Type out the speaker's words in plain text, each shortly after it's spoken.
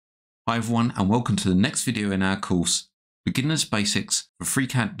Hi everyone, and welcome to the next video in our course, Beginner's Basics for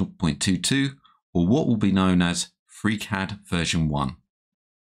FreeCAD 0.22, or what will be known as FreeCAD version 1.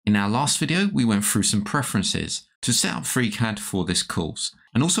 In our last video, we went through some preferences to set up FreeCAD for this course,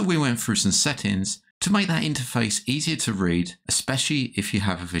 and also we went through some settings to make that interface easier to read, especially if you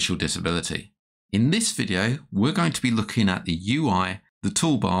have a visual disability. In this video, we're going to be looking at the UI, the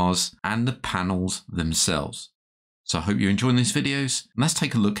toolbars, and the panels themselves. So I hope you're enjoying these videos, and let's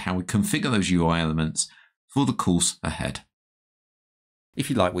take a look how we configure those UI elements for the course ahead. If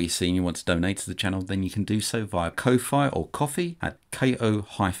you like what you see and you want to donate to the channel, then you can do so via Ko-Fi or Ko-Fi at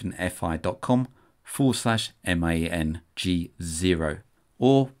ko-fi.com/MANG0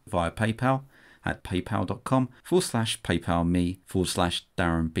 or via PayPal at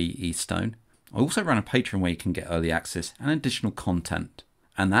paypal.com/paypalme/DarrenBEstone. I also run a Patreon where you can get early access and additional content.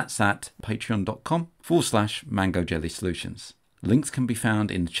 And that's at patreon.com/MangoJellySolutions. Links can be found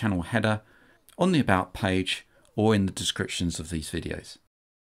in the channel header, on the About page, or in the descriptions of these videos.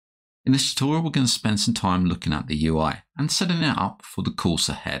 In this tutorial, we're going to spend some time looking at the UI and setting it up for the course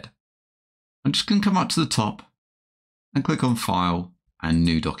ahead. I'm just going to come up to the top and click on File and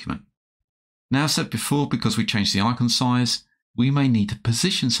New Document. Now, as said before, because we changed the icon size, we may need to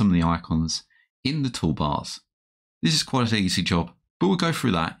position some of the icons in the toolbars. This is quite an easy job, but we'll go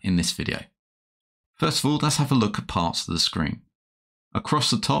through that in this video. First of all, let's have a look at parts of the screen.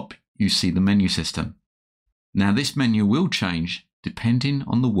 Across the top, you see the menu system. Now this menu will change depending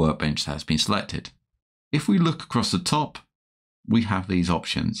on the workbench that has been selected. If we look across the top, we have these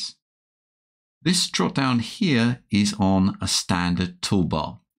options. This drop down here is on a standard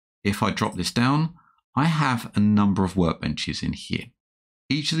toolbar. If I drop this down, I have a number of workbenches in here.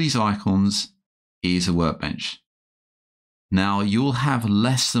 Each of these icons is a workbench. Now you'll have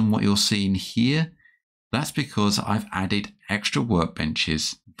less than what you're seeing here. That's because I've added extra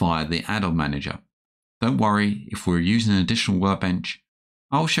workbenches via the add-on manager. Don't worry, if we're using an additional workbench,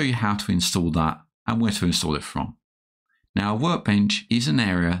 I'll show you how to install that and where to install it from. Now a workbench is an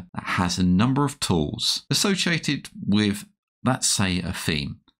area that has a number of tools associated with, let's say, a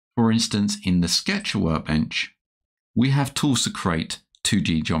theme. For instance, in the Sketcher workbench, we have tools to create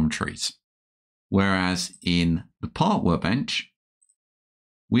 2D geometries. Whereas in the Part workbench,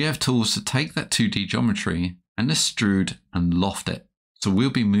 we have tools to take that 2D geometry and extrude and loft it. So we'll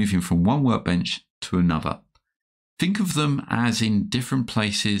be moving from one workbench to another. Think of them as in different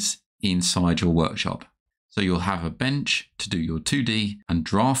places inside your workshop. So you'll have a bench to do your 2D and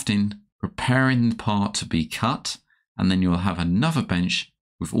drafting, preparing the part to be cut, and then you'll have another bench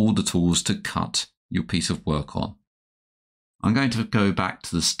with all the tools to cut your piece of work on. I'm going to go back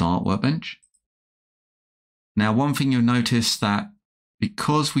to the Start workbench. Now, one thing you'll notice that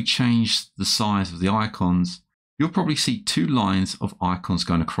because we changed the size of the icons, you'll probably see two lines of icons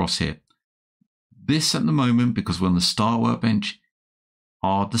going across here. This at the moment, because we're on the Start workbench,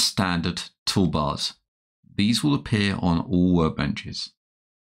 are the standard toolbars. These will appear on all workbenches.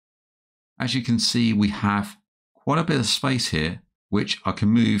 As you can see, we have quite a bit of space here, which I can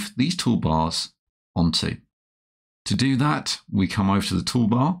move these toolbars onto. To do that, we come over to the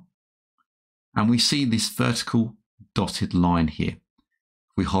toolbar, and we see this vertical dotted line here.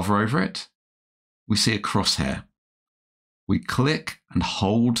 If we hover over it, we see a crosshair. We click and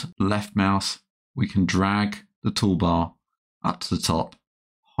hold left mouse. We can drag the toolbar up to the top,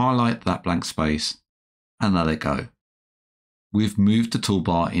 highlight that blank space, and let it go. We've moved the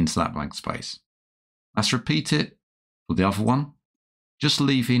toolbar into that blank space. Let's repeat it for the other one, just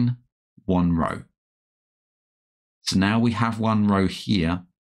leaving one row. So now we have one row here,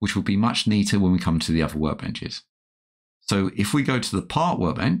 which will be much neater when we come to the other workbenches. So if we go to the Part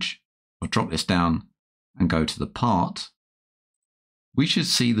workbench, I'll drop this down and go to the Part, we should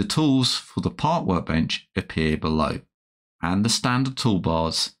see the tools for the Part workbench appear below and the standard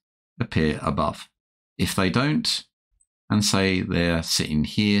toolbars appear above. If they don't, and say they're sitting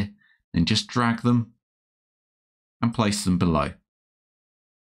here, then just drag them and place them below.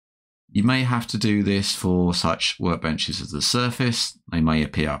 You may have to do this for such workbenches as the Surface. They may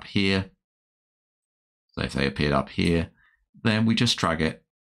appear up here. So if they appeared up here, then we just drag it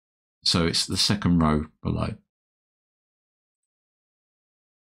so it's the second row below.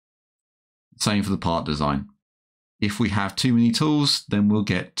 Same for the Part design. If we have too many tools, then we'll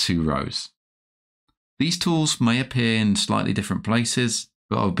get two rows. These tools may appear in slightly different places,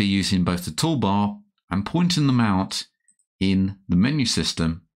 but I'll be using both the toolbar and pointing them out in the menu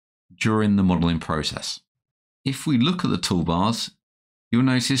system during the modeling process. If we look at the toolbars, you'll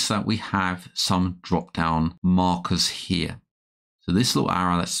notice that we have some drop-down markers here. So this little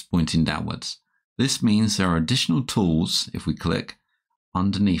arrow that's pointing downwards. This means there are additional tools, if we click,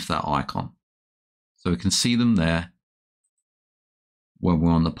 underneath that icon. So we can see them there when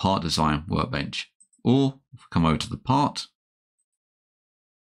we're on the part design workbench. Or if we come over to the part,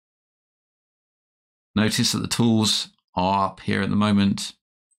 notice that the tools are up here at the moment.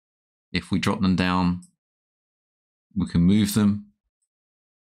 If we drop them down, we can move them.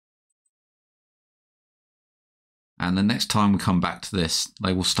 And the next time we come back to this,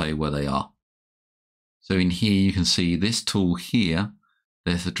 they will stay where they are. So in here, you can see this tool here,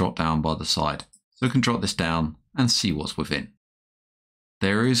 there's a drop down by the side. So we can drop this down and see what's within.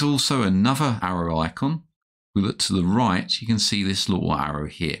 There is also another arrow icon. If we look to the right, you can see this little arrow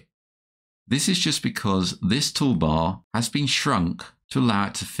here. This is just because this toolbar has been shrunk to allow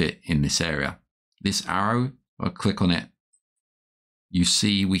it to fit in this area. This arrow, if I click on it, you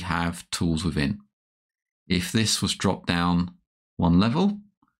see we have tools within. If this was dropped down one level,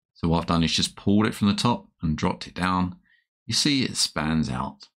 so what I've done is just pulled it from the top and dropped it down, you see it spans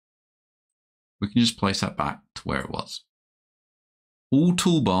out. We can just place that back to where it was. All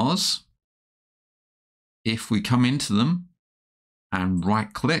toolbars, if we come into them and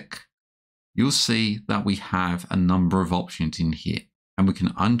right click, you'll see that we have a number of options in here. And we can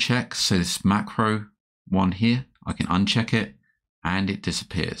uncheck, so this macro one here, I can uncheck it and it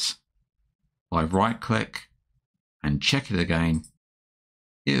disappears. If I right click and check it again,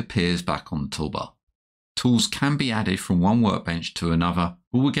 it appears back on the toolbar. Tools can be added from one workbench to another,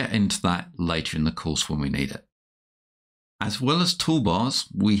 but we'll get into that later in the course when we need it. As well as toolbars,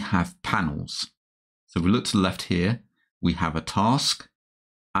 we have panels. So if we look to the left here, we have a task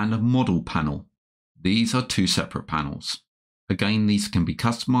and a model panel. These are two separate panels. Again, these can be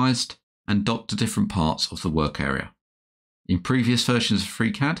customized and docked to different parts of the work area. In previous versions of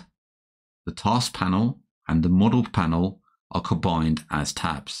FreeCAD, the task panel and the model panel are combined as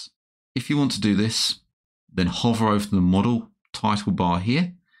tabs. If you want to do this, then hover over the model title bar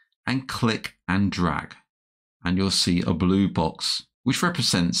here and click and drag, and you'll see a blue box which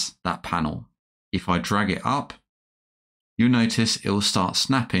represents that panel. If I drag it up, you'll notice it will start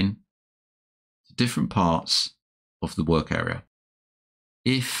snapping to different parts of the work area.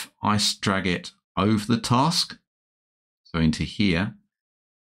 If I drag it over the task, so into here,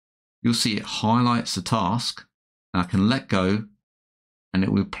 you'll see it highlights the task, and I can let go and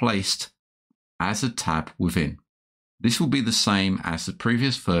it will be placed as a tab within. This will be the same as the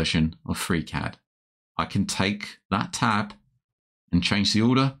previous version of FreeCAD. I can take that tab and change the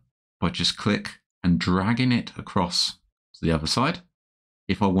order by just click and dragging it across to the other side.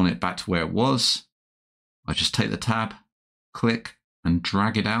 If I want it back to where it was, I just take the tab, click and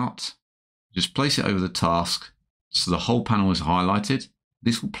drag it out. Just place it over the task so the whole panel is highlighted.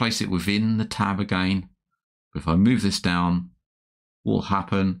 This will place it within the tab again. But if I move this down, what will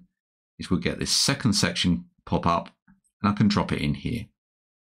happen is we'll get this second section pop up and I can drop it in here.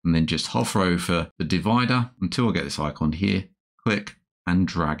 And then just hover over the divider until I get this icon here, click and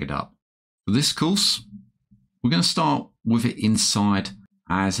drag it up. For this course, we're going to start with it inside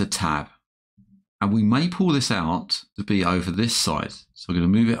as a tab. And we may pull this out to be over this side. So we're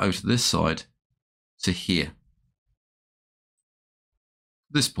going to move it over to this side to here.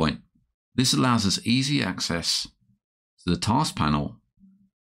 At this point, this allows us easy access to the task panel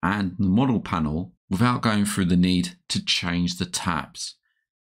and the model panel without going through the need to change the tabs.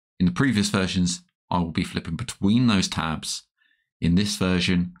 In the previous versions, I will be flipping between those tabs. In this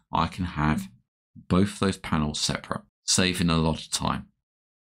version, I can have both those panels separate, saving a lot of time.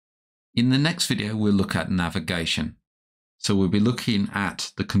 In the next video, we'll look at navigation. So we'll be looking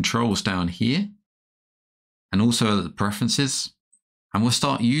at the controls down here and also at the preferences. And we'll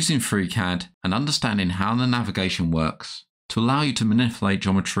start using FreeCAD and understanding how the navigation works to allow you to manipulate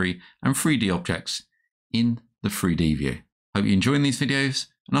geometry and 3D objects in the 3D view. Hope you're enjoying these videos,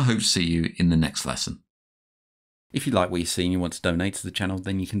 and I hope to see you in the next lesson. If you like what you see and you want to donate to the channel,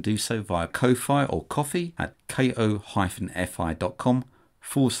 then you can do so via Ko-Fi or Ko-Fi at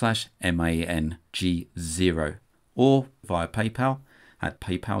ko-fi.com/MANG0 or via PayPal at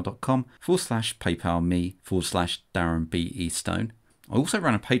paypal.com/paypalme/DarrenBEstone. I also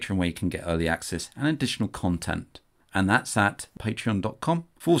run a Patreon where you can get early access and additional content, and that's at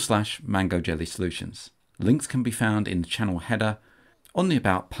patreon.com/MangoJellySolutions. Links can be found in the channel header, on the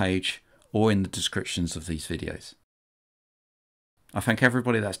About page, or in the descriptions of these videos. I thank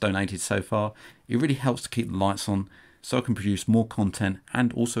everybody that's donated so far. It really helps to keep the lights on so I can produce more content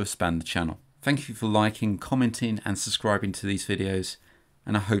and also expand the channel. Thank you for liking, commenting and subscribing to these videos,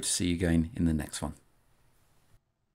 and I hope to see you again in the next one.